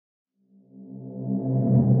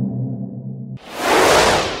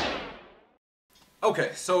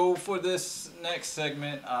Okay, so for this next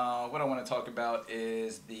segment, what I want to talk about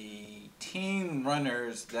is the teen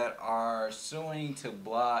runners that are suing to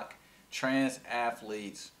block trans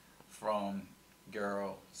athletes from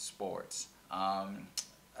girl sports. I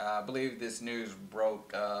believe this news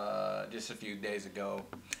broke just a few days ago,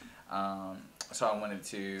 so I wanted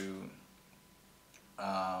to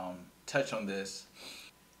touch on this.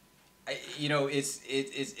 The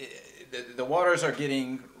waters are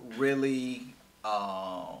getting really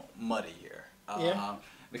muddy here.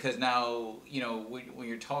 Because now, when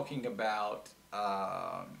you're talking about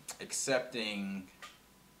accepting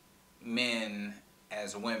men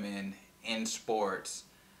as women in sports,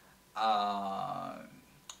 I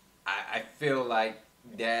feel like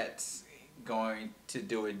that's going to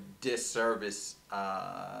do a disservice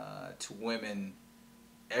to women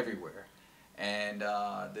everywhere. And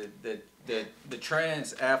the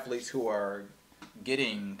trans athletes who are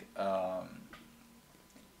getting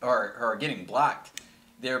are getting blocked,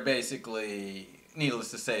 they're basically, needless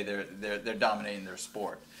to say, they're dominating their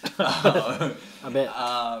sport. I bet.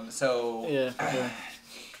 So it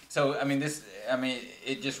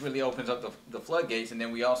just really opens up the floodgates, and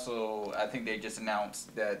then we also, I think they just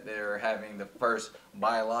announced that they're having the first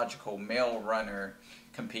biological male runner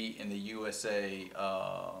compete in the USA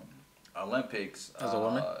Olympics. As a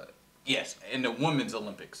woman? Yes, in the women's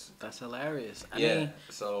Olympics. That's hilarious. I mean,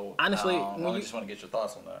 so honestly, I just want to get your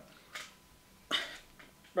thoughts on that.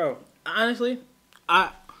 Bro, honestly,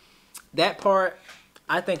 that part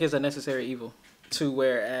I think is a necessary evil.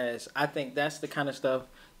 Whereas I think that's the kind of stuff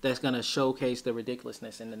that's gonna showcase the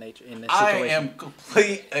ridiculousness in the situation. I am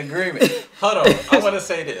complete agreement. Hold on, I want to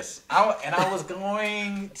say this. I was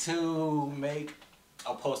going to make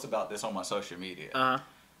a post about this on my social media.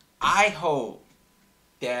 I hope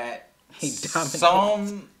that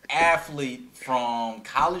some athlete from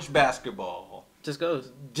college basketball just goes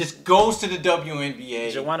to the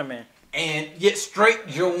WNBA. Joanna Man. And get straight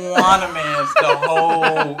Joanna Man's the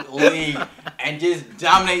whole league and just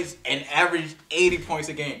dominates and average 80 points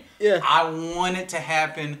a game. Yeah. I want it to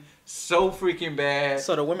happen so freaking bad.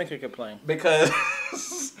 So the women can complain. Because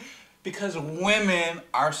women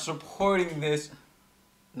are supporting this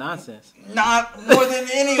nonsense. Not more than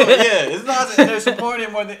anyone. Yeah, it's nonsense. They're supporting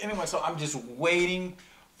it more than anyone. So I'm just waiting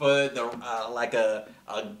for the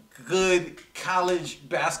a good college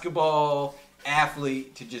basketball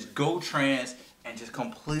athlete to just go trans and just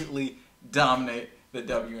completely dominate the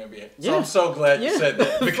WNBA. So I'm so glad you said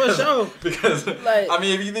that because for sure. Because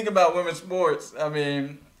if you think about women's sports, look at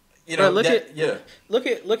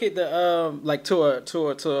the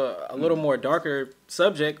to a little more darker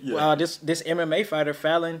subject. Yeah. This MMA fighter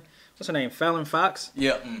Fallon, what's her name? Fallon Fox.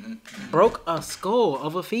 Yeah. Broke a skull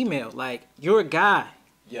of a female. Like, you're a guy.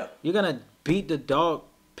 Yeah. You're gonna beat the dog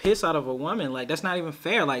piss out of a woman. Like, that's not even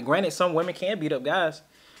fair. Like, granted, some women can beat up guys,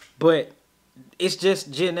 but it's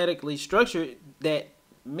just genetically structured that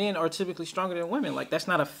men are typically stronger than women. Like, that's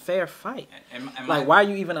not a fair fight. Why are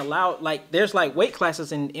you even allowed? Like, there's like weight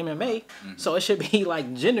classes in MMA, so it should be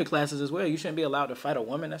like gender classes as well. You shouldn't be allowed to fight a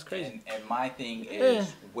woman. That's crazy. And my thing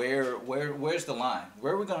is, where's the line?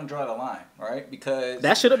 Where are we gonna draw the line, right? Because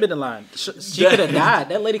that should have been the line. She could have died.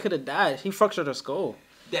 That lady could have died. He fractured her skull.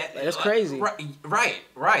 That's crazy. Right.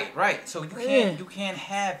 So you can't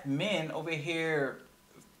have men over here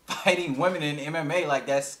fighting women in MMA. Like,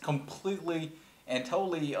 that's completely and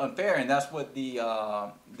totally unfair, and that's what the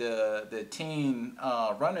teen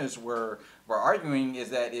runners were arguing,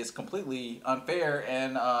 is that it's completely unfair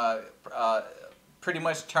and pretty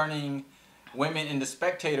much turning women into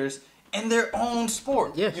spectators in their own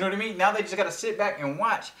sport. Yes. You know what I mean? Now they just got to sit back and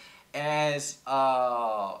watch as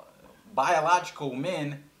biological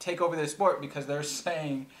men take over their sport because they're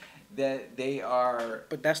saying that they are.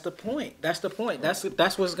 But that's the point. That's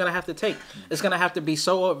what it's gonna have to take. It's gonna have to be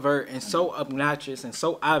so overt and so obnoxious and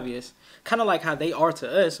so obvious, kind of like how they are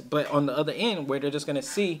to us. But on the other end, where they're just gonna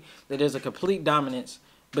see that there's a complete dominance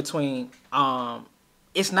between.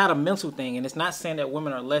 It's not a mental thing, and it's not saying that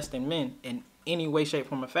women are less than men in any way, shape,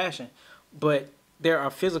 form, or fashion. But there are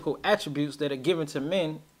physical attributes that are given to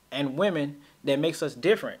men and women that makes us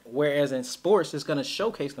different. Whereas in sports, it's gonna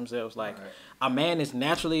showcase themselves. Like, a man is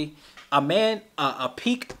naturally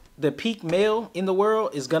the peak male in the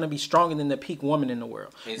world is gonna be stronger than the peak woman in the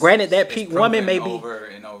world. Granted, that peak woman may be over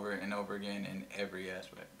and over and over again in every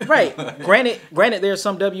aspect. Right. Granted, there's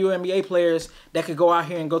some WNBA players that could go out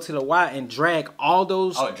here and go to the Y and drag all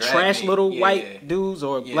those trash little white dudes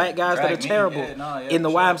or black guys that are terrible in the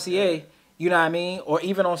YMCA. Yeah. You know what I mean? Or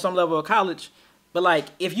even on some level of college. But, like,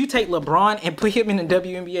 if you take LeBron and put him in the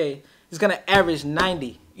WNBA, he's going to average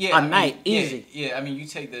 90. night, easy. Yeah, I mean, you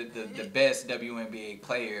take the best WNBA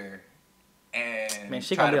player and Man,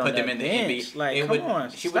 she try gonna to be put on them that in the bench. NBA. Like, come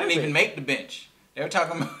on, she wouldn't stop even it. make the bench. They were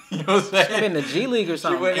talking about, you know what I'm saying? In the G League or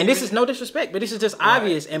something. And this is no disrespect, but this is just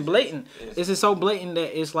obvious and blatant. This is so blatant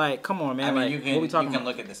that it's like, come on, man. I mean, like, you can what we talking you can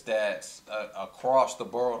about? look at the stats across the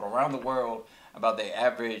world, around the world, about the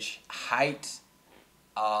average height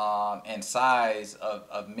and size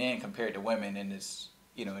of men compared to women, and it's,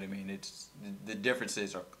 you know what I mean. It's the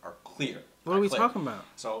differences are clear. What are we talking about?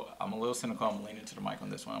 So I'm a little cynical. I'm leaning to the mic on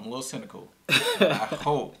this one. I'm a little cynical. But I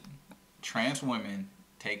hope trans women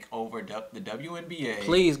take over the WNBA.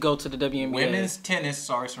 Please go to the WNBA. Women's tennis,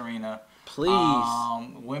 sorry Serena. Please.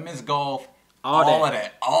 Women's golf. All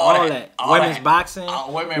that. Women's boxing.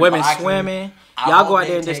 Women's boxing. swimming. I Y'all hope go out they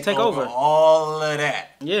there and just take over. All of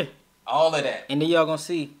that. Yeah. All of that. And then y'all gonna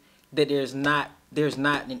see that there's not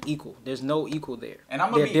an equal. There's no equal there. And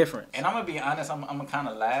they're different. And I'm gonna be honest. I'm gonna kind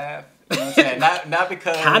of laugh. You know what I'm saying? Not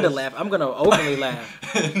because kind of laugh. I'm gonna openly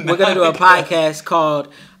laugh. We're gonna do a podcast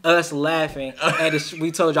called Us Laughing, and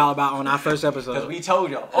we told y'all about on our first episode. Because we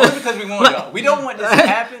told y'all. Only because we warned y'all. We don't want this to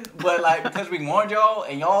happen, but like because we warned y'all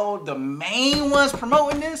and y'all the main ones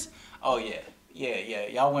promoting this. Oh yeah.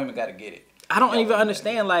 Y'all women gotta get it. I don't even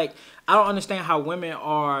understand. Like, I don't understand how women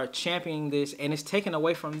are championing this, and it's taken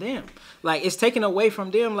away from them. Like, it's taken away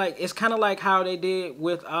from them. Like, it's kind of like how they did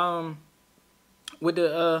with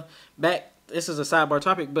the back. This is a sidebar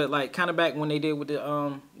topic, but like kind of back when they did with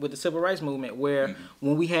the civil rights movement, where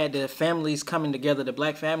when we had the families coming together, the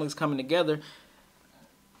black families coming together,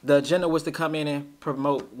 the agenda was to come in and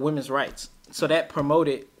promote women's rights. So that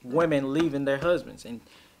promoted women leaving their husbands and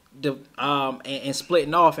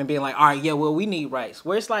splitting off and being like, all right, yeah, well, we need rights.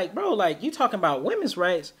 Where it's like, bro, like you talking about women's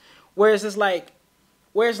rights, whereas it's like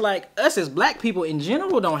us as black people in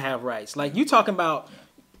general don't have rights. Like you talking about,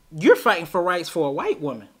 you're fighting for rights for a white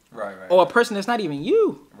woman, right, or a person that's not even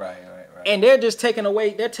you, right. And they're just taking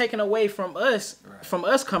away. They're taking away from us, from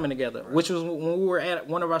us coming together, which was when we were at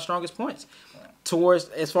one of our strongest points. Towards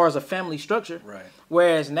as far as a family structure, right.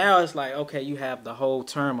 Whereas now it's like, okay, you have the whole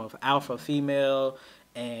term of alpha female,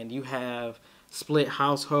 and you have split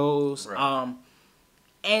households, right.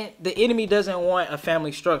 And the enemy doesn't want a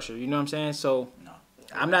family structure. You know what I'm saying? So no.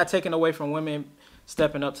 I'm not taking away from women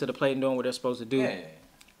stepping up to the plate and doing what they're supposed to do, Yeah.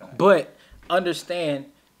 But understand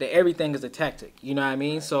that everything is a tactic. You know what I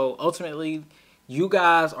mean? Right. So ultimately, you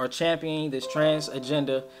guys are championing this trans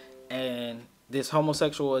agenda and this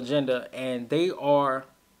homosexual agenda, and they are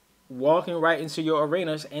walking right into your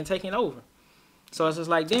arenas and taking over. So it's just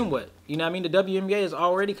like, then what? You know what I mean? The WNBA is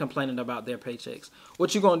already complaining about their paychecks.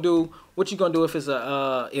 What you gonna do? What you gonna do if it's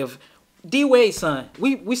if D Wade's son?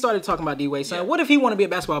 We started talking about D Wade's son. Yeah. What if he want to be a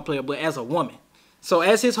basketball player, but as a woman? So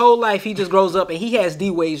as his whole life, he just grows up and he has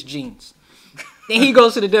D Wade's genes. Then he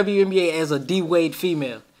goes to the WNBA as a D Wade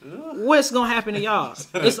female. What's gonna happen to y'all?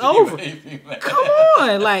 It's over. Come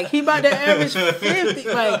on, like he about to average 50.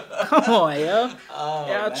 Like, come on, yo. Oh,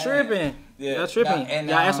 y'all man. Tripping. Yeah. Y'all tripping. And,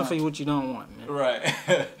 y'all asking for what you don't want, man. Right.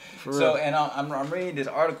 For real. So, and I'm reading this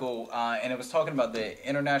article, and it was talking about the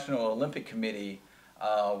International Olympic Committee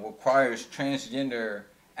requires transgender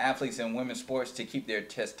athletes in women's sports to keep their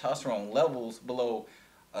testosterone levels below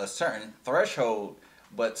a certain threshold.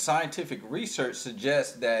 But scientific research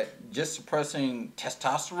suggests that just suppressing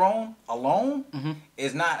testosterone alone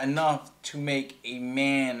is not enough to make a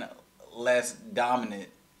man less dominant,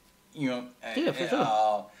 you know, for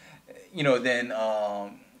sure. Than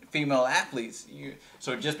female athletes.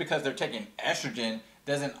 So just because they're taking estrogen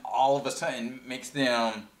doesn't all of a sudden makes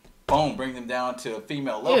them, bring them down to a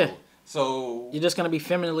female level. Yeah. So you're just gonna be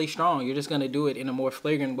femininely strong. You're just gonna do it in a more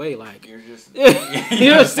flagrant way, like you're just you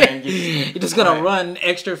know what I'm saying? You're just gonna right. run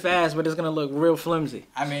extra fast, but it's gonna look real flimsy.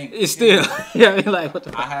 I mean, it's still like what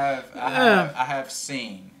the fuck? I have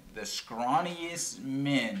seen the scrawniest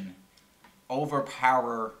men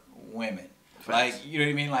overpower women. Like, you know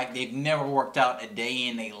what I mean? Like they've never worked out a day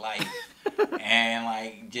in their life, and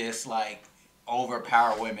like just like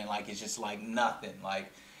overpower women. Like it's just like nothing.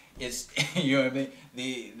 Like. It's, you know what I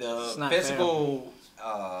mean? The physical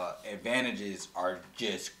advantages are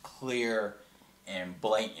just clear and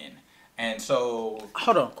blatant. And so...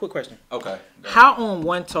 Hold on, quick question. Okay. How on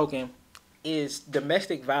one token is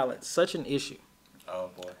domestic violence such an issue? Oh,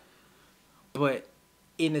 boy. But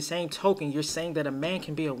in the same token, you're saying that a man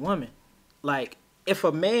can be a woman. Like, if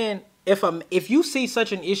you see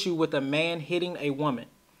such an issue with a man hitting a woman,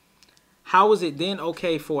 how is it then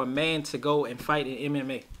okay for a man to go and fight in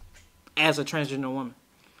MMA? As a transgender woman,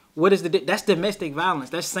 what is that's domestic violence?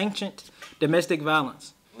 That's sanctioned domestic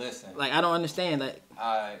violence. Listen, like I don't understand that.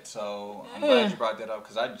 All right, so I'm glad you brought that up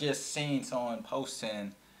because I just seen someone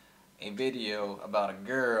posting a video about a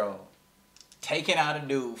girl taking out a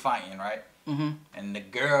dude fighting, right? Mm-hmm. And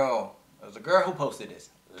it was a girl who posted this,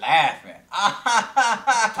 laughing.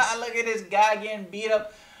 Look at this guy getting beat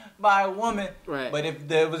up by a woman. Right. But if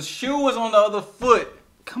the shoe was on the other foot,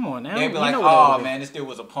 come on now. they'd be like, oh man, this dude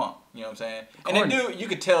was a punk. You know what I'm saying? And the dude, you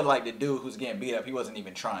could tell like the dude who's getting beat up, he wasn't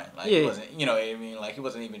even trying. Like he wasn't, you know what I mean? Like he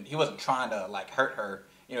wasn't trying to like hurt her.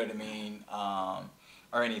 You know what I mean?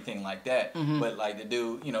 Or anything like that. Mm-hmm. But like the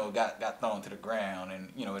dude, you know, got thrown to the ground,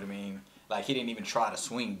 and you know what I mean? Like he didn't even try to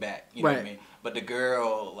swing back. You know what I mean? But the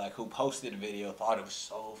girl, like who posted the video, thought it was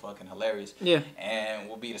so fucking hilarious. Yeah. And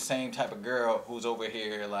will be the same type of girl who's over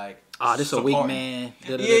here like, oh, this supporting. a weak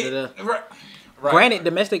man. Right. Granted,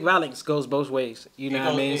 domestic violence goes both ways. You know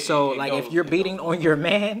what I mean? So like if you're beating on your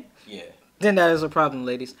man, then that is a problem,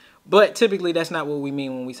 ladies. But typically, that's not what we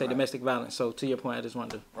mean when we say domestic violence. So to your point, I just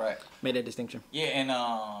wanted to make that distinction. Yeah,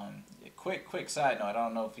 and quick side note. I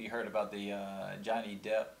don't know if you heard about the Johnny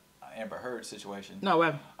Depp Amber Heard situation. No, what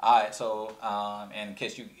happened? All right, so and in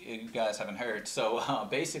case you guys haven't heard, so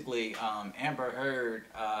basically Amber Heard.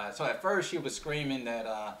 So at first she was screaming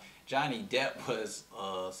that Johnny Depp was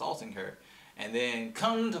assaulting her, and then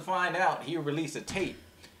come to find out, he released a tape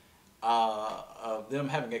of them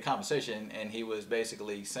having a conversation, and he was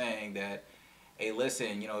basically saying that, hey,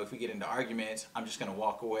 listen, you know, if we get into arguments, I'm just going to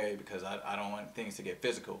walk away because I don't want things to get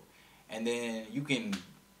physical. And then you can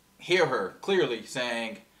hear her clearly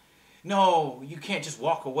saying, no, you can't just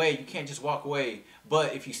walk away. You can't just walk away.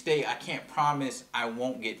 But if you stay, I can't promise I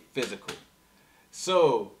won't get physical.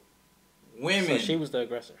 So women... So she was the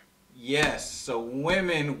aggressor. Yes. So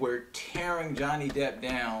women were tearing Johnny Depp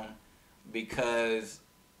down because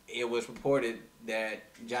it was reported that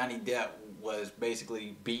Johnny Depp was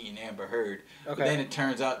basically beating Amber Heard. Okay. But then it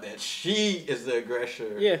turns out that she is the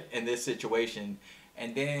aggressor in this situation.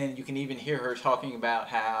 And then you can even hear her talking about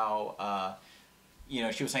how, you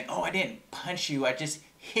know, she was saying, oh, I didn't punch you, I just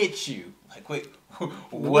hit you. Like, wait,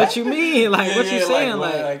 what you mean? Like, what you saying?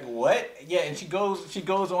 Like what? Yeah, and she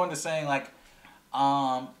goes on to saying, like,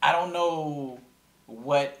 I don't know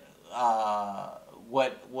what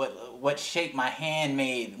shape my hand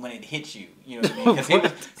made when it hit you. You know what I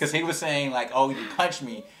mean? Because he was saying like, oh, you punched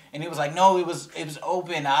me, and he was like, no, it was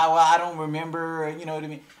open. I don't remember. You know what I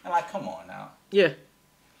mean? I'm like, come on now. Yeah.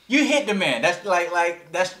 You hit the man. That's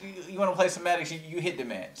like that's you want to play semantics. You hit the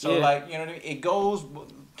man. So like, you know what I mean? It goes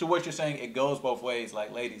to what you're saying. It goes both ways.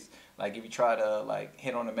 Like ladies, like if you try to like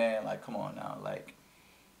hit on a man, like come on now, like.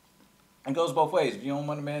 It goes both ways. If you don't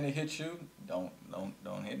want a man to hit you, don't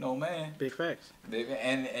hit no man. Big facts.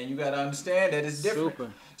 And you gotta understand that it's different.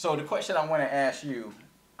 Super. So the question I want to ask you,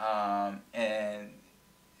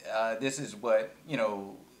 this is what you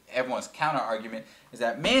know everyone's counter argument is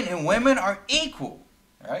that men and women are equal,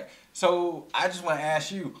 right? So I just want to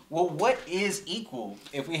ask you, well, what is equal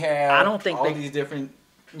if we have all these different,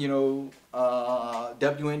 you know,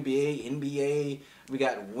 WNBA, NBA, we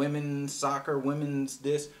got women's soccer, women's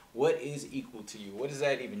this. What is equal to you? What does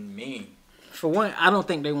that even mean? For one, I don't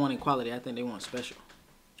think they want equality. I think they want special.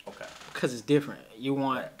 Okay. Because it's different. You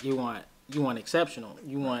want exceptional.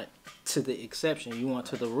 You want to the exception. You want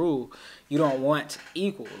to the rule. You don't want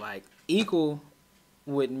equal. Like equal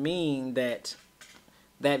would mean that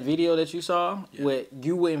video that you saw,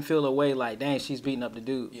 you wouldn't feel a way like, dang, she's beating up the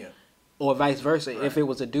dude. Yeah. Or vice versa. Right. If it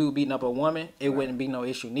was a dude beating up a woman, it wouldn't be no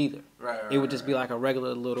issue neither. Right. It would just be like a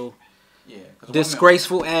regular little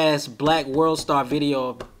disgraceful ass black world star video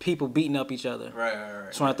of people beating up each other. Right.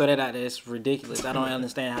 Just want to throw that out there. It's ridiculous. I don't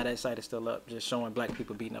understand how that site is still up, just showing black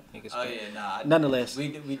people beating up niggas. Oh yeah, nah. Nonetheless, we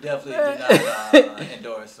definitely do not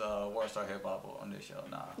endorse world star hip hop on this show.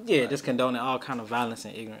 Nah. Yeah, just condoning all kind of violence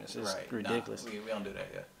and ignorance. It's ridiculous. Nah, we don't do that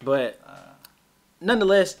yet. But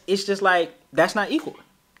nonetheless, it's just like that's not equal.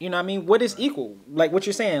 You know what I mean? What is equal? Like what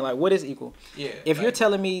you're saying, like what is equal? Yeah. If you're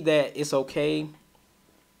telling me that it's okay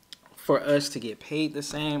for us to get paid the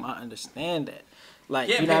same, I understand that. Like,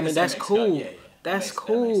 you know what I mean? That's cool. Yeah. That's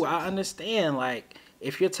cool. I understand. Like,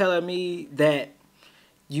 if you're telling me that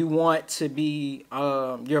you want to be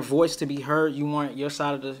your voice to be heard, you want your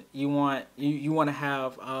side of the you want to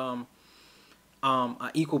have an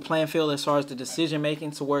equal playing field as far as the decision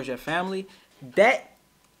making towards your family, that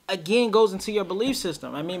again goes into your belief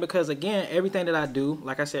system. I mean, because again, everything that I do,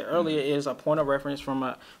 like I said earlier, is a point of reference from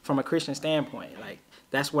a Christian standpoint. Like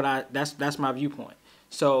that's my viewpoint.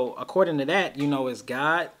 So according to that, you know, it's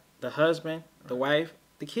God, the husband, the wife,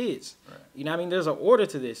 the kids. Right. You know what I mean? There's an order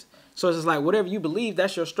to this. So it's just like whatever you believe,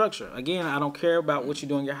 that's your structure. Again, I don't care about what you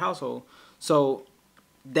do in your household. So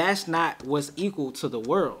that's not what's equal to the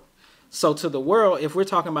world. So to the world, if we're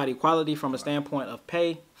talking about equality from a standpoint of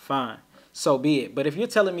pay, fine. so be it. But if you're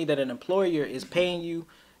telling me that an employer is paying you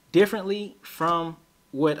differently from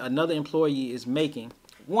what another employee is making,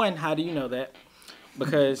 one, how do you know that?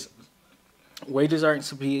 Because wages aren't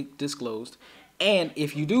to be disclosed. And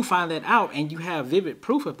if you do find that out and you have vivid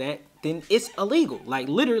proof of that, then it's illegal, like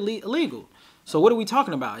literally illegal. So what are we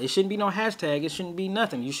talking about? It shouldn't be no hashtag. It shouldn't be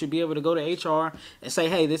nothing. You should be able to go to HR and say,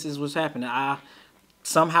 hey, this is what's happening.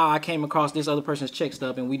 Somehow I came across this other person's check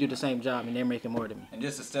stub and we do the same job and they're making more than me. And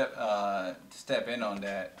just to step in on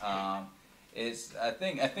that, is I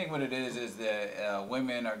think what it is that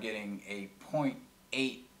women are getting a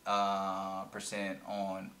 0.8%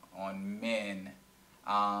 on men.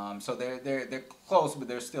 So they're close, but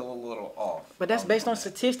they're still a little off. But that's based on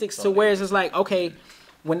statistics. So whereas it's like, okay,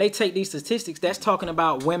 when they take these statistics, that's talking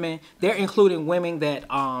about women. They're including women that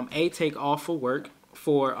take off for work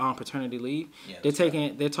for paternity leave.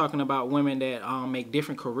 Yeah, they're talking about women that make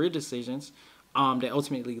different career decisions that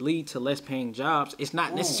ultimately lead to less paying jobs. It's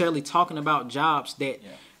not necessarily talking about jobs that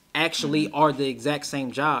actually are the exact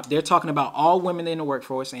same job. They're talking about all women in the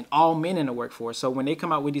workforce and all men in the workforce. So when they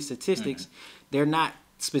come out with these statistics, they're not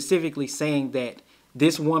specifically saying that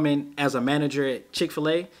this woman as a manager at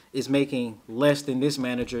Chick-fil-A is making less than this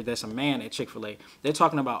manager that's a man at Chick-fil-A. They're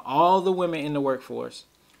talking about all the women in the workforce.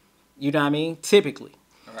 You know what I mean? Typically.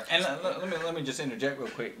 All right. And let me just interject real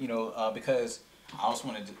quick, because I also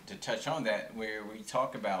wanted to touch on that where we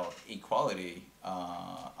talk about equality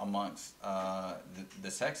amongst the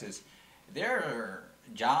sexes. There are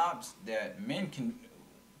jobs that men can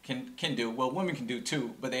do. Well, women can do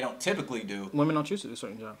too, but they don't typically do. Women don't choose to do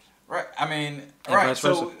certain jobs. Right. I mean, right.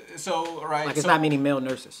 So right. Like it's not many male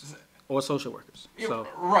nurses or social workers. So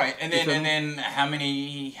right. And then how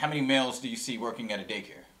many males do you see working at a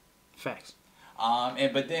daycare? Facts.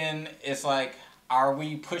 But then it's like, are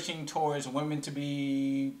we pushing towards women to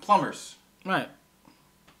be plumbers? Right.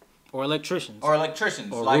 Or electricians. Or like,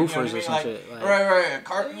 roofers or some shit. Like, right.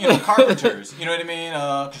 Carpenters. You know what I mean?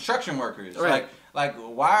 Construction workers. Right. Like,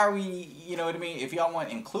 why are we? You know what I mean? If y'all want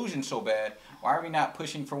inclusion so bad, why are we not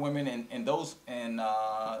pushing for women in those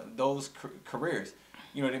careers?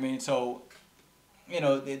 You know what I mean? So,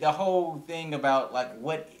 the whole thing about like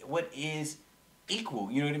what is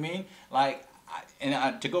equal. You know what I mean? Like,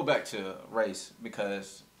 to go back to race,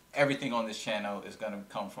 because everything on this channel is gonna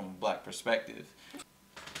come from a black perspective.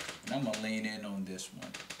 And I'm gonna lean in on this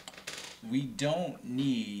one. We don't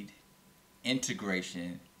need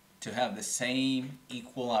integration to have the same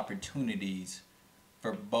equal opportunities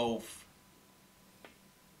for both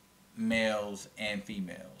males and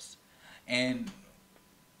females. And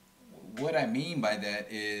what I mean by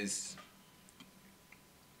that is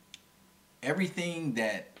everything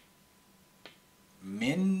that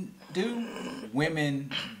men do,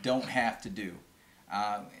 women don't have to do.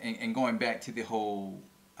 And going back to the whole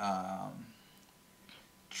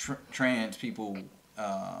trans people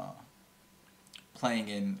playing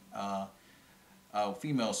in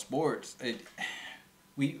female sports,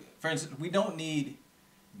 for instance, we don't need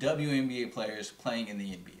WNBA players playing in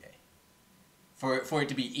the NBA for it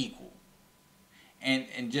to be equal.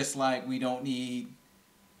 And just like we don't need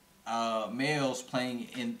males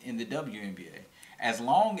playing in the WNBA. As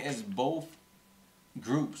long as both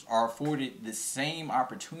groups are afforded the same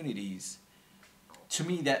opportunities, to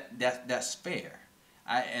me that's fair.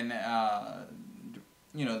 The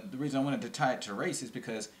reason I wanted to tie it to race is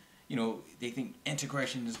because they think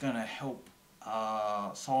integration is gonna help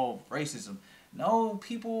solve racism. No,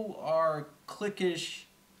 people are cliquish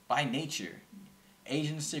by nature.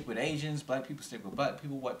 Asians stick with Asians, black people stick with black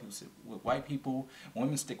people, white people stick with white people,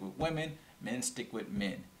 women stick with women, men stick with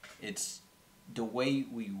men. It's the way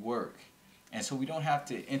we work. And so we don't have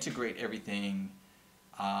to integrate everything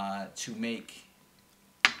to make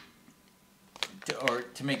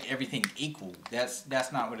everything equal.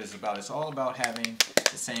 That's not what it's about. It's all about having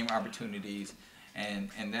the same opportunities, and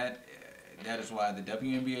that is why the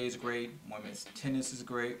WNBA is great, women's tennis is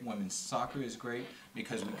great, women's soccer is great,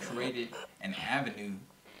 because we created an avenue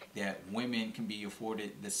that women can be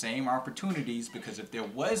afforded the same opportunities, because if there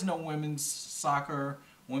was no women's soccer,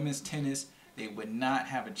 women's tennis, they would not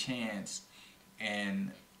have a chance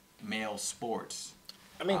in male sports.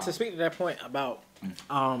 I mean, to speak to that point about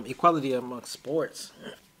equality amongst sports,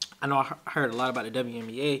 I know I heard a lot about the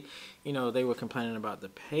WNBA. They were complaining about the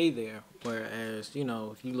pay there, whereas,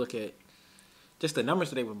 if you look at just the numbers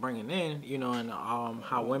that they were bringing in, and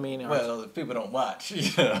how women are... Well, people don't watch,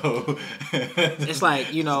 It's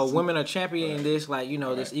like, women are championing this, like,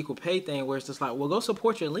 this equal pay thing, where it's just like, well, go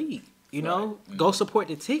support your league, Go support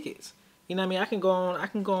the tickets. You know what I mean? I can go on,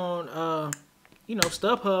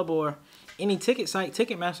 StubHub or any ticket site,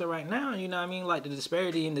 Ticketmaster right now, you know what I mean? Like the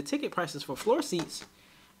disparity in the ticket prices for floor seats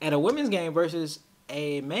at a women's game versus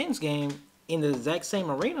a men's game in the exact same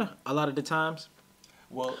arena a lot of the times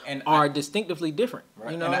are distinctively different.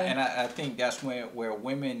 Right. You know, and I think that's where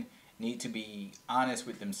women need to be honest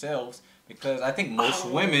with themselves, because I think most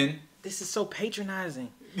women. This is so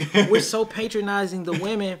patronizing. We're so patronizing the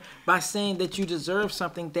women by saying that you deserve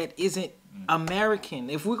something that isn't American.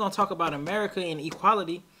 If we're gonna talk about America and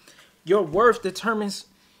equality, your worth determines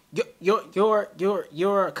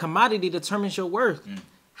your commodity determines your worth.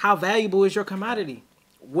 How valuable is your commodity?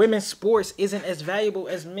 Women's sports isn't as valuable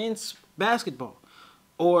as men's basketball,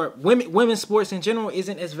 or women's sports in general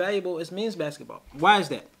isn't as valuable as men's basketball. Why is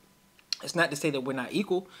that? It's not to say that we're not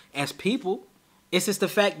equal as people. It's just the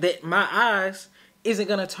fact that my eyes isn't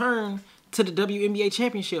going to turn to the WNBA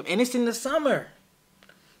championship. And it's in the summer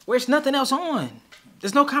where it's nothing else on.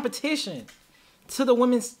 There's no competition to the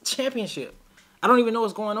women's championship. I don't even know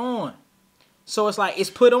what's going on. So it's like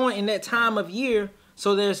it's put on in that time of year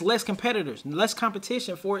so there's less competitors, less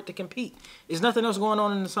competition for it to compete. There's nothing else going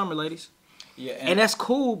on in the summer, ladies. Yeah, and that's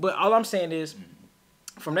cool, but all I'm saying is,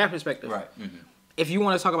 from that perspective, right. If you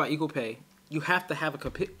want to talk about equal pay, you have to have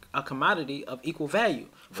a commodity of equal value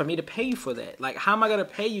for me to pay you for that. Like, how am I going to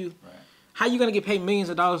pay you? Right. How are you going to get paid millions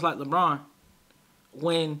of dollars like LeBron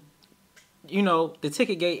when, you know, the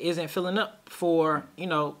ticket gate isn't filling up for, you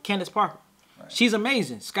know, Candace Parker? Right. She's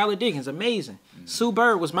amazing. Skylar Diggins, amazing. Sue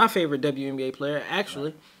Bird was my favorite WNBA player,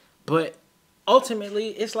 actually. Right. But ultimately,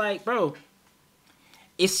 it's like, bro,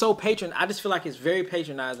 it's so I just feel like it's very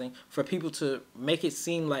patronizing for people to make it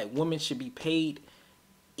seem like women should be paid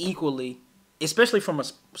equally, especially from a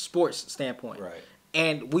sports standpoint. Right.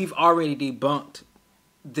 And we've already debunked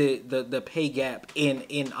the pay gap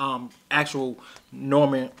in actual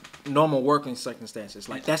normal working circumstances.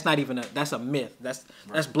 Like, that's not even that's a myth.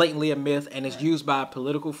 That's blatantly a myth, and it's used by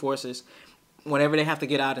political forces whenever they have to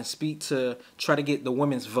get out and speak to try to get the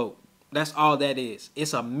women's vote. That's all that is.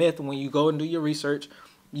 It's a myth. When you go and do your research,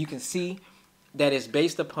 you can see that it's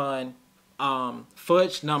based upon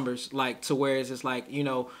fudge numbers, like to where it's like, you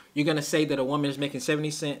know, you're gonna say that a woman is making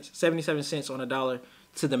 77 cents on a dollar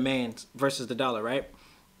to the man versus the dollar, right?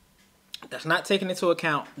 That's not taking into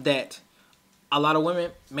account that a lot of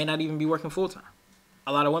women may not even be working full time.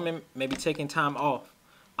 A lot of women may be taking time off.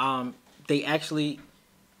 They actually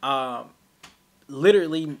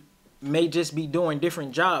literally may just be doing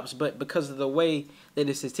different jobs, but because of the way that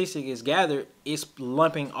the statistic is gathered, it's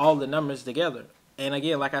lumping all the numbers together. And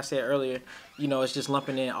again, like I said earlier, you know, it's just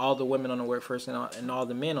lumping in all the women on the workforce and all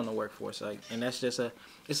the men on the workforce. Like, and that's just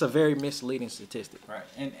it's a very misleading statistic. Right.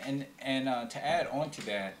 And to add on to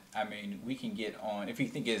that, I mean, we can get on, if you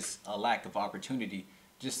think it's a lack of opportunity,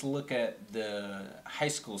 just look at the high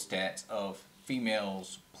school stats of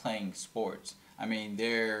females playing sports. I mean,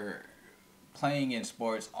 they're playing in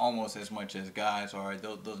sports almost as much as guys are.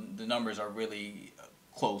 The numbers are really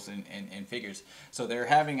close in figures. So they're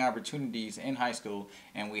having opportunities in high school,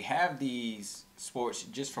 and we have these sports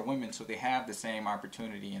just for women, so they have the same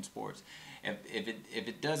opportunity in sports. If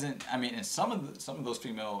it doesn't, I mean, and some of those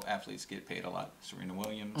female athletes get paid a lot. Serena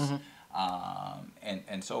Williams,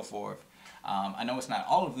 and so forth. I know it's not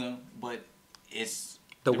all of them, but it's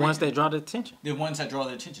the ones that draw the attention. The ones that draw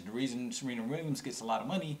the attention. The reason Serena Williams gets a lot of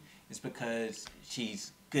money is because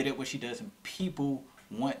she's good at what she does, and people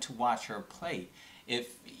want to watch her play.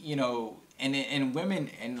 If you know, and women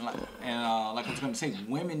like I was going to say,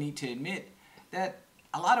 women need to admit that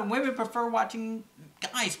a lot of women prefer watching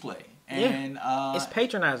guys play. And it's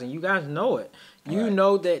patronizing. You guys know it. You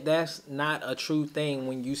know that that's not a true thing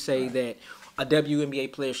when you say that a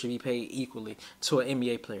WNBA player should be paid equally to an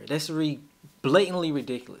NBA player. That's blatantly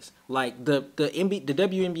ridiculous. Like the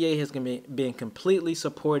WNBA has been completely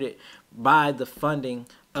supported by the funding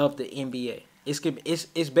of the NBA.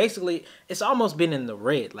 It's basically, it's almost been in the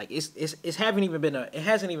red. Like it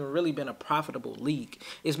hasn't even really been a profitable league.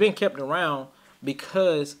 It's been kept around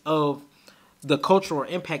because of the cultural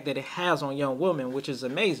impact that it has on young women, which is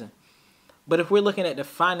amazing. But if we're looking at the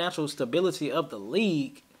financial stability of the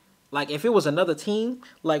league, like if it was another team,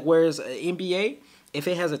 like whereas NBA, if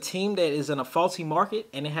it has a team that is in a faulty market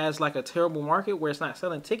and it has like a terrible market where it's not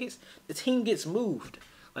selling tickets, the team gets moved.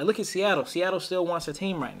 Like look at Seattle. Seattle still wants a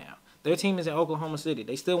team right now. Their team is in Oklahoma City.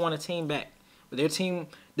 They still want a team back. But their team,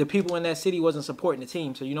 the people in that city wasn't supporting the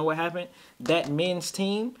team. So you know what happened? That men's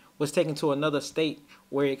team was taken to another state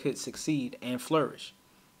where it could succeed and flourish.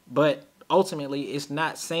 But ultimately, it's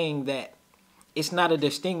not saying that, it's not a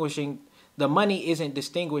distinguishing, the money isn't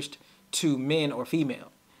distinguished to men or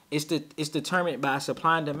female. it's determined by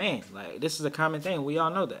supply and demand. Like, this is a common thing. We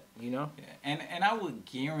all know that, you know? Yeah. And I would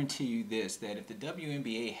guarantee you this, that if the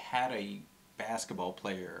WNBA had a basketball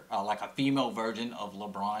player, like a female version of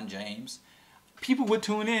LeBron James, people would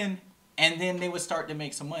tune in and then they would start to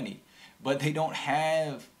make some money. But they don't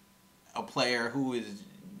have a player who is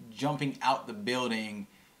jumping out the building,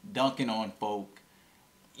 dunking on folk.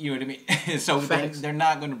 You know what I mean? So they're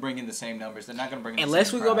not going to bring in the same numbers. They're not going to bring in unless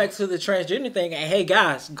the same we go back to the transgender thing. And hey,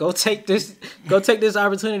 guys, go take this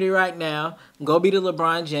opportunity right now. Go be the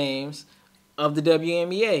LeBron James of the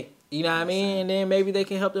WNBA. You know what I mean? And then maybe they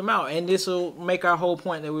can help them out. And this will make our whole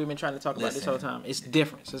point that we've been trying to talk about this whole time. It's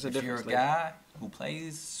different. It's a difference. If you're a guy who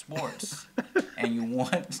plays sports and you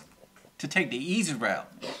want to take the easy route,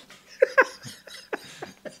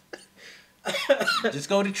 just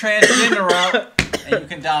go the transgender route and you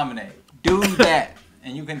can dominate. Do that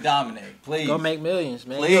and you can dominate. Please. Go make millions,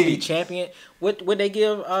 man. Please. You'll be champion. What they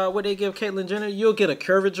give Caitlyn Jenner? You'll get a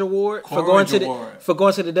Courage Award for going to the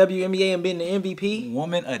WNBA and being the MVP.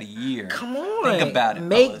 Woman of the Year. Come on. Think about it,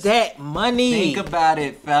 Make fellas. that money. Think about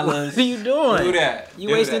it, fellas. What are you doing? Do that. You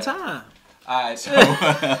Do wasting that. time. All right, so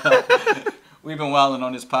we've been wilding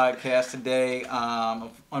on this podcast today.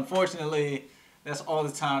 Unfortunately, that's all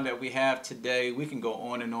the time that we have today. We can go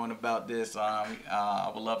on and on about this.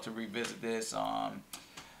 I would love to revisit this.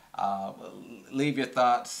 Leave your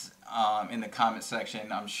thoughts in the comment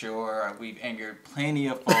section. I'm sure we've angered plenty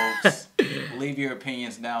of folks. Leave your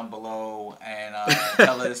opinions down below and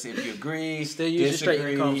tell us if you agree, Still use your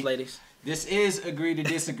straightening combs, ladies. This is agree to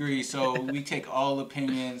disagree, so we take all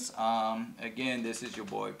opinions. Again, this is your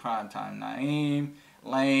boy Primetime Naeem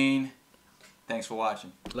Lane. Thanks for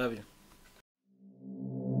watching. Love you.